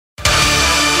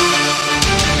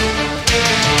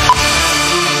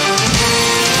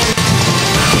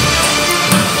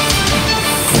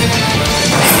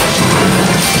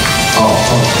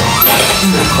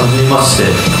して、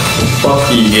おっぱっ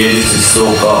ぴー芸術思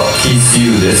想家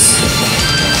KeithUです。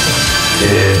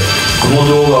この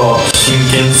動画は真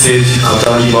剣政治語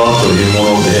り場という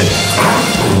もので、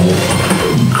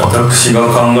私が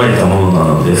考えたものな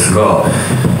のですが、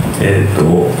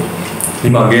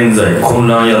今現在混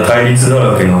乱や対立だ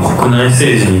らけの国内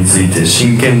政治について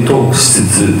真剣トークしつ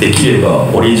つ、できれば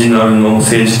オリジナルの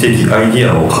政治的アイデ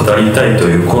ィアを語りたいと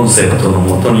いうコンセプトの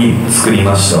もとに作り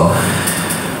ました。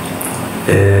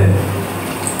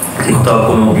また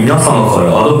この皆様か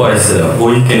らアドバイスや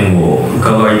ご意見を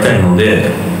伺いたいので、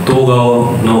動画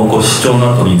のご視聴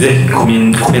の後にぜひコメ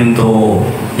ント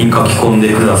に書き込ん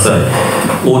でください。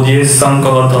オーディエンス参加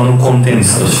型のコンテン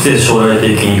ツとして将来的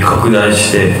に拡大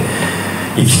して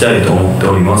いきたいと思って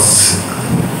おります。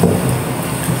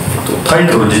タイ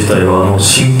トル自体は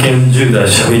真剣10代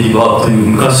しゃべり場という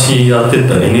昔やって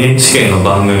た NHK の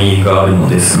番組があるの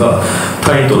ですが、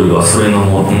タイトルはそれの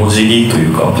文字りと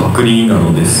いうかパクリな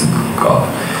のですが、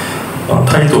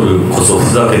タイトルこそ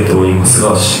ふざけております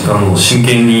が、真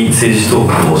剣に政治ト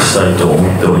ークをしたいと思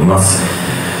っております。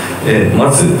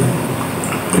まず、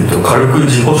軽く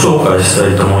自己紹介した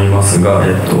いと思いますが、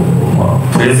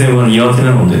プレゼンは苦手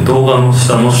なので動画の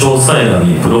下の詳細欄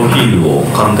にプロフィールを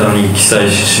簡単に記載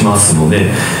しますの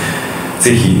で、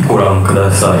ぜひご覧くだ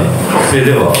さい。それ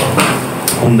では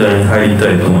本題に入り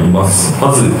たいと思います。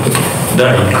まず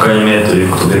第1回目という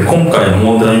ことで、今回の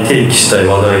問題提起したい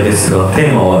話題ですが、テ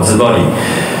ーマはズバリ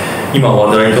今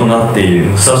話題となっている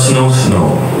武蔵野市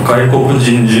の外国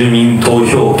人住民投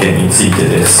票権について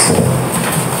です。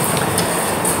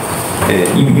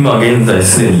今現在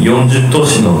すでに40都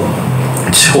市の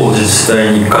地方自治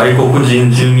体に外国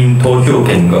人住民投票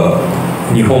権が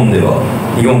日本国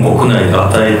内で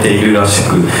与えているらし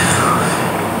く、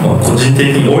個人的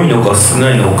に多いのか少な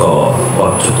いのか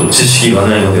はちょっと知識が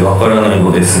ないのでわからないの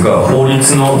ですが、法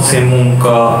律の専門家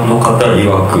の方曰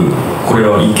く、これ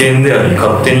は違憲であり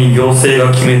勝手に行政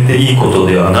が決めていいこと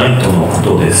ではないとのこ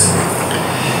とです。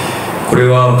これ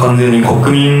は完全に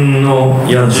国民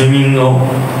や住民の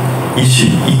意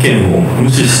見を無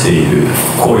視している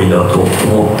行為だと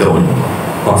思っており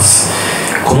ます。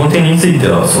この点について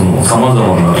はさまざ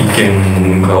まな意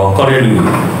見が分かれる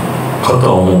かと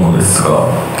は思うのですが、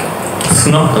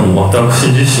少なくとも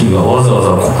私自身がわざわ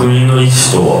ざ国民の意思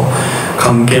とは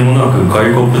関係もなく外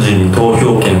国人に投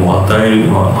票権を与える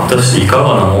のは果たしていか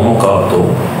がなものかと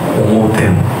思う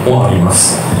点もありま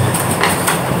す。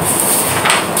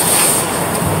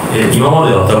今ま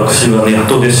で私がネッ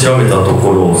トで調べたと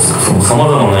ころ、さま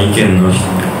ざまな意見の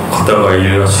方がい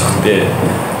るらしくて、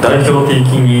代表的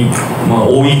に、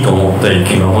多いと思った意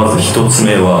見は、まず一つ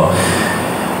目は、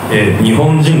日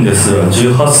本人ですら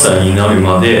18歳になる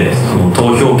まで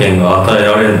投票権が与え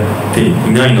られてい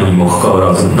ないのにもかかわ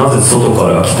らず、なぜ外か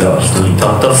ら来た人に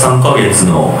たった3ヶ月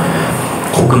の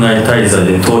国内滞在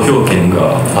で投票権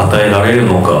が与えられる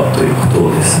のかというこ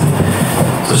とですね。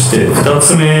そして2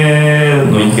つ目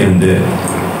の意見で、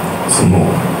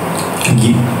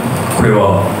これ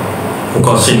はお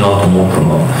かしいなと思った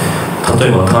のは、例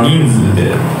えば多人数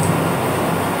で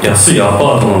安いア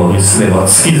パートなどに住めば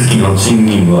月々の賃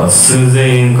金は数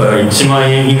千円から1万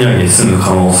円以内で済む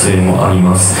可能性もあり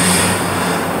ます。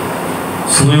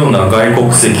そのような外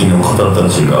国籍の方た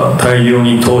ちが大量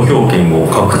に投票権を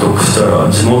獲得したら、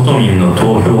地元民の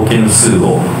投票権数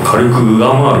を軽く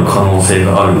上回る可能性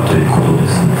があるということで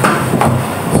すね。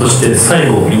そして最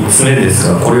後3つ目です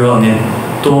が、これはネッ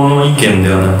トの意見で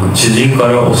はなく知人か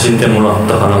ら教えてもらっ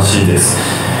た話です。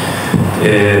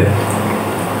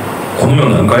このよう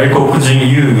な外国人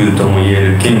優遇ともいえ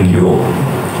る権利を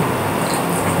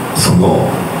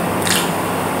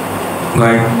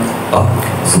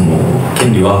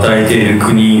権利を与えている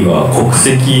国は国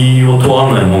籍を問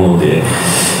わないもので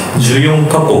14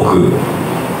カ国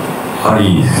あ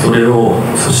り、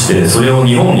そしてそれを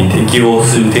日本に適用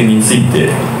する点について、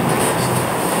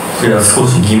それは少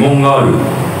し疑問があ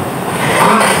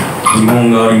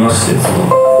りまして、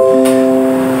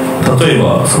例え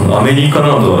ばアメリカ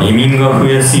などは移民が増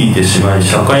えすぎてしまい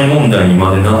社会問題に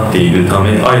までなっているた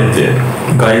め、あえて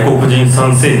外国人参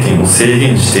政権を制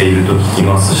限していると聞き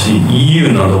ますし、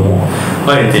 EU なども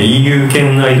あえて EU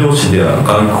圏内同士では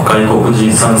外国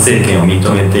人参政権を認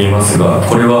めていますが、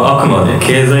これはあくまで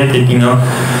経済的な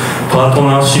パート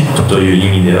ナーシップという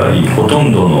意味であり、ほと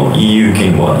んどの EU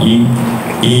圏は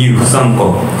EU 不参加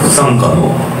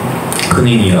の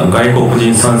国には外国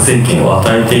人参政権を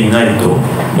与えていないと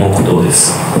のことで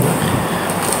す。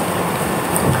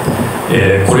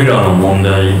これらの問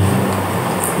題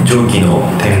上記の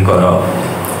点から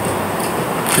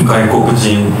外国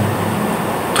人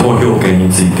投票権に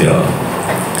ついては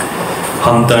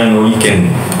反対の意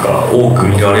見が多く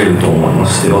見られると思いま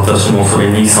して、私もそれ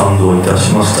に賛同いた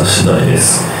しました次第で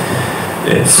す。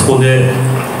そこで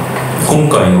今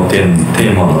回のテ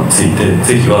ーマについて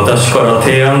ぜひ私から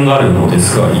提案があるので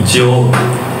すが、一応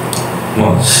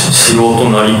素人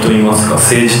なりといいますか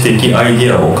政治的アイ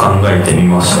デアを考えてみ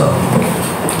ました。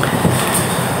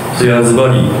それはズバ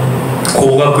リ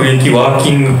高学歴ワー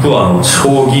キングプアの地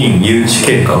方議員誘致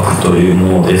計画という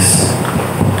ものです。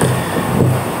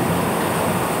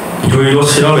いろいろ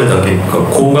調べた結果、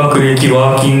高学歴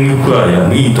ワーキングプアや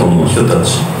ニートの人た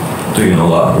ちというの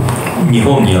が日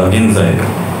本には現在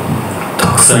た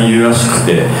くさんいるらしく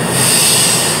て、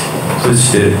そ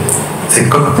してせっ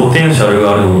かくポテンシャル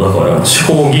があるのだから地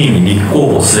方議員に立候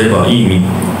補すればいい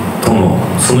との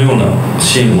そのような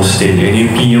支援をしている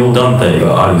NPO 団体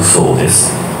があるそうで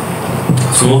す。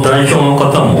その代表の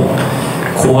方も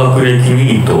高学歴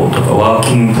ニートとかワー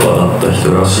キングプアだった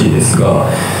人らしいですが、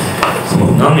そ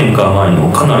の何年か前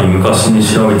のかなり昔に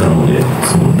調べたので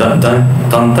その団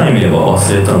体名は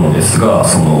忘れたのですが、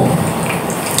その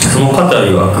方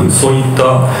曰くそういっ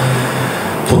た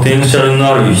ポテンシャルの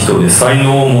ある人で才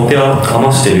能を持て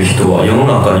余している人は世の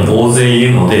中に大勢い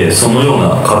るので、そのような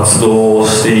活動を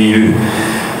している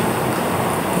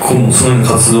そのような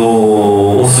活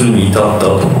動をするに至った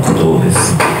とのことで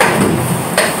す。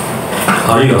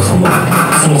あるいはそも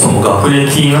そも学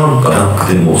歴なんかなく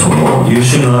てもその優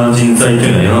秀な人材とい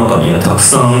うのは世の中にはたく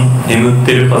さん眠っ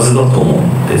てるはずだと思う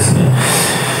んですね。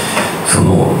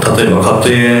例えば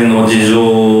家庭の事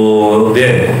情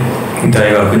で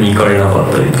大学に行かれなか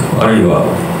ったりとか、あるいは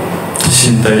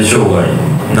身体障害、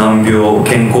難病、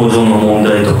健康上の問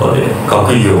題とかで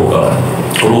学業が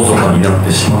おろそかになっ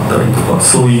てしまったりとか、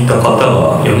そういった方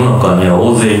が世の中には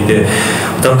大勢いて、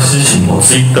私自身も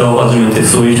ツイッターを始めて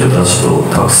そういう人たちと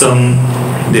たくさん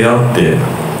出会って、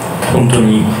本当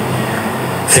に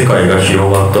世界が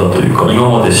広がったというか、今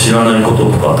まで知らないこと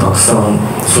とかたくさん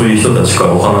そういう人たちか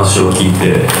らお話を聞い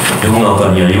て、世の中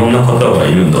にはいろんな方が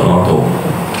いるんだなと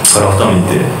改め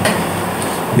て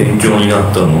勉強にな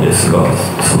ったのですが、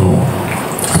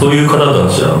そういう方た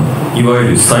ちはいわ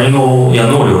ゆる才能や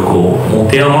能力を持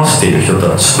て余している人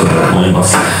たちと思いま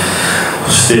す。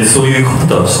そしてそういう方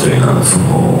たちというのは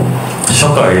社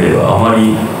会ではあま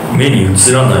り目に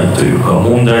映らないというか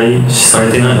問題視され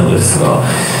てないのですが、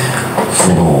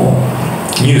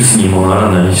ニュースにもなら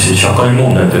ないし、社会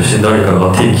問題として誰か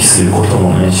が提起すること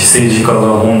もないし、政治家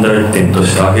が問題点と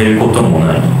して挙げることも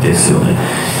ないですよね。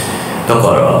だ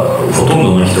からほとん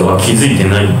どの人は気づいて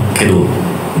ないけど、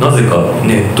なぜか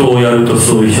ネットをやると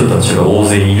そういう人たちが大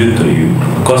勢いるという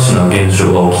おかしな現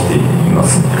象が起きていま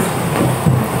すね。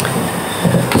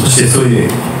そして例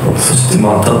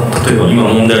えば今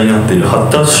問題になっている発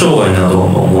達障害などの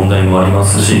問題もありま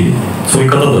すし、そういう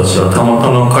方たちはたまた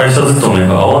ま会社勤め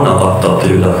が合わなかったと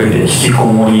いうだけで引きこ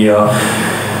もりや、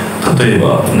例え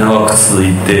ば長く続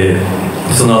いて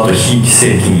その後非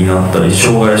正規になったり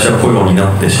障害者雇用にな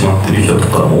ってしまっている人と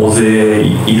かも大勢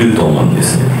いると思うんで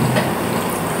すね。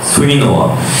そういうの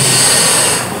は、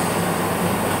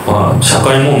社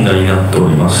会問題になってお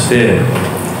りまして、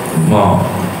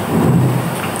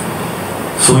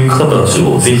そういう方たち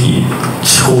をぜひ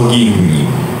地方議員に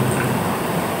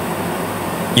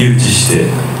誘致して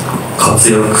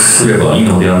活躍すればいい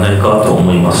のではないかと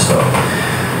思いました。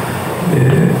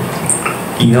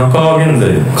田舎は現在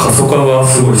過疎化が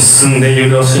すごい進んでい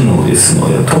るらしいのですの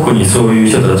で、特にそういう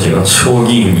人たちが地方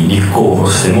議員に立候補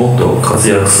してもっと活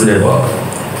躍すれば、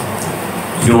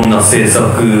いろんな政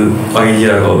策アイ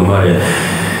デアが生まれ、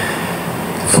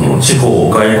地方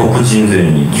外国人税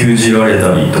に牛耳られ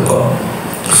たりとか、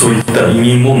そういった移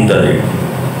民問題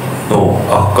の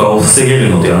悪化を防げ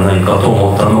るのではないかと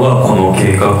思ったのがこの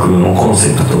計画のコン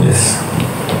セプトです。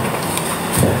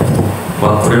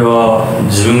これは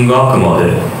自分があくま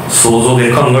で想像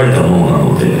で考えたものな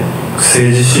ので、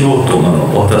政治素人な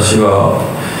の私が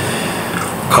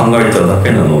考えただ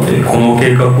けなので、この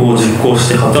計画を実行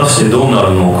して果たしてどうな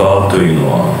るのかという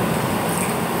のは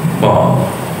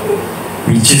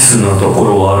未知数なとこ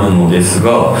ろはあるのです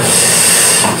が、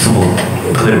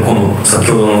例えばこの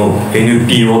先ほどの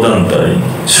NPO 団体、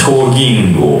地方議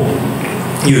員を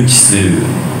誘致する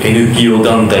NPO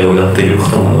団体をやっている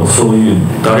方など、そういう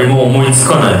誰も思いつ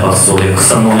かない発想で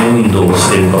草の根運動をし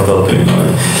ている方というのは、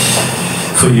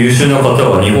そういう優秀な方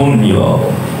は日本には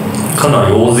かな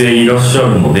り大勢いらっしゃ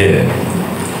るので、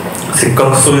せっか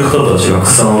くそういう方たちが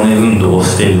草の根運動を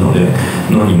している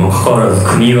のにもかかわらず、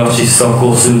国が失策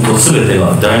をすると全て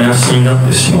が台無しになっ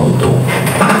てしまうと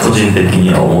個人的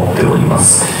には思っておりま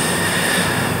す。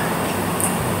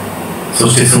そそ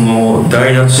してその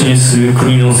台無しにする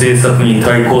国の政策に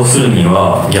対抗するに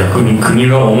は、逆に国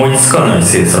が思いつかない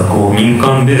政策を民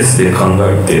間ベースで考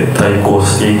えて対抗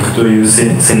していくという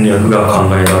戦略が考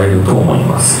えられると思い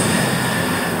ます。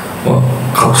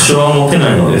確証は持て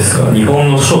ないのですが、日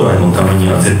本の将来のために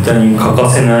は絶対に欠か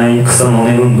せない草の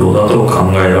根運動だと考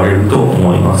えられると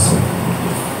思います。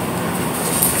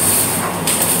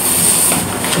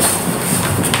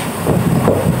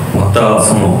また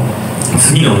その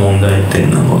次の問題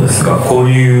点なのですが、こう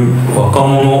いう若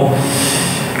者、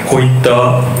こういっ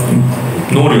た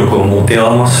能力を持て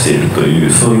余しているという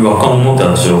そういう若者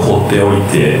たちを放っておい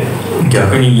て、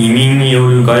逆に移民によ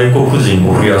る外国人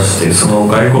を増やして、その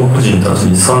外国人たち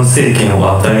に参政権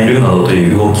を与えるなどと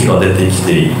いう動きが出てき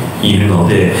ているの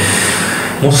で、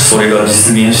もしそれが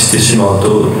実現してしまう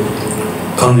と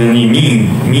完全に民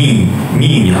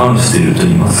意に反していると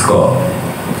いいますか、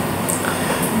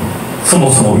そも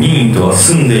そも民意とは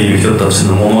住んでいる人たち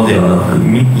のものではなく、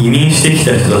移民してき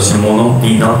た人たちのもの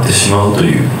になってしまうと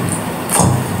いう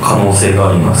可能性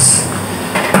があります。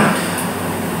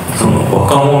その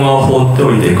若者を放って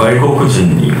おいて外国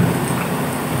人に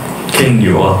権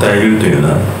利を与えるというよ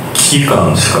うな危機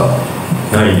感しか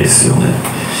ないですよね。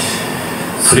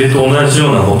それと同じ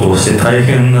ようなことをして大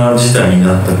変な事態に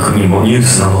なった国もニュー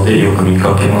スなどでよく見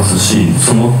かけますし、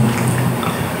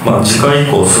次回以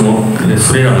降そ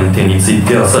れらの点につい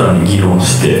てはさらに議論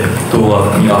して動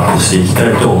画にアップしていきた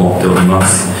いと思っておりま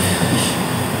す。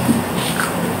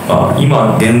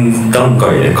今現段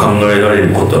階で考えられる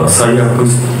ことは、最悪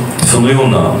そのよう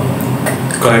な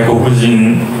外国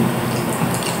人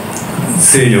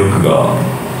勢力が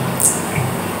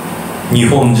日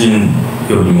本人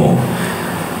よりも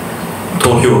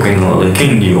投票権などで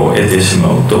権利を得てしま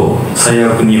うと、最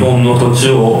悪日本の土地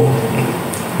を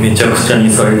めちゃくちゃに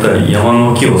されたり、山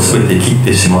の木を全て切っ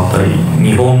てしまったり、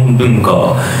日本文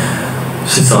化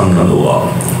資産などは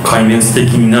壊滅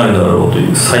的になるだろうと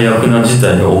いう最悪な事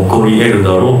態が起こり得るだ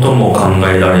ろうとも考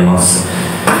えられます。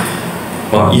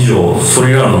以上、そ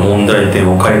れらの問題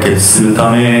点を解決する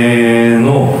ため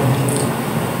の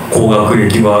高学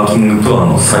歴ワーキングプア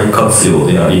の再活用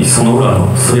であり、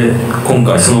今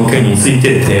回その件につい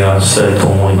て提案したいと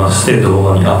思いまして動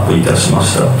画にアップいたしま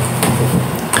した。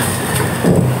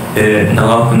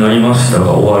長くなりました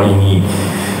が、終わりに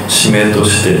締めと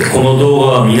して、この動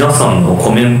画は皆さんの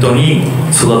コメントに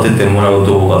育ててもらう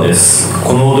動画です。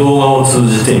この動画を通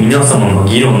じて皆様の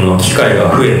議論の機会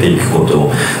が増えていくこ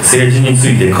と、政治につ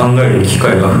いて考える機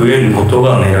会が増えること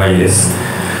が狙いです。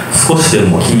少しで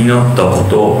も気になったこ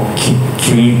と、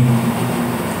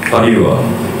あるいは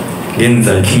現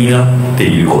在気になって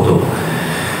いること、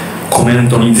コメン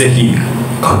トにぜひ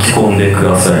書き込んでく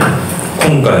ださい。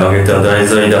今回挙げた題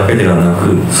材だけではな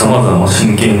く、様々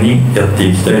真剣にやって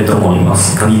いきたいと思いま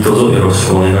す。何卒よろし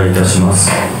くお願いいたしま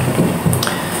す。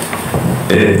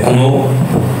この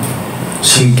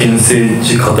真剣政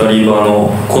治語り場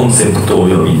のコンセプトお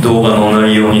よび動画の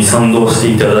内容に賛同し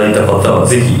ていただいた方は、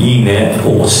ぜひいいね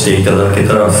を押していただけ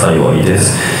たら幸いで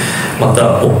す。ま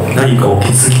た何かお気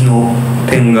づきの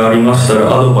点がありました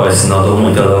ら、アドバイスなど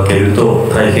もいただけると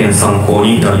大変参考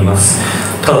になります。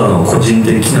ただの個人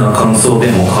的な感想で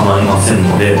も構いません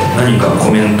ので、何か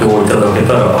コメントをいただけ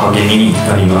たら励みに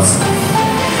なります。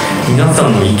皆さ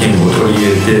んの意見を取り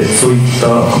入れて、そういった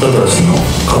方たちの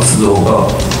活動が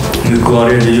報わ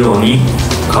れるように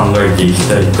考えていき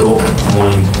たいと思っ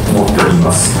ており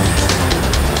ます。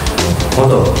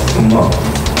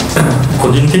個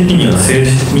人的には政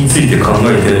治について考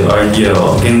えているアイディア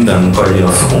は現段階で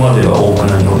はそこまでは多く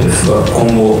ないのですが、今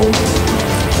後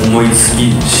思いつ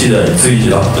き次第随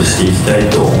時アップしていきたい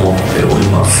と思っており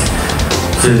ます。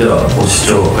それではご視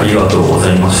聴ありがとうご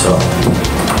ざいました。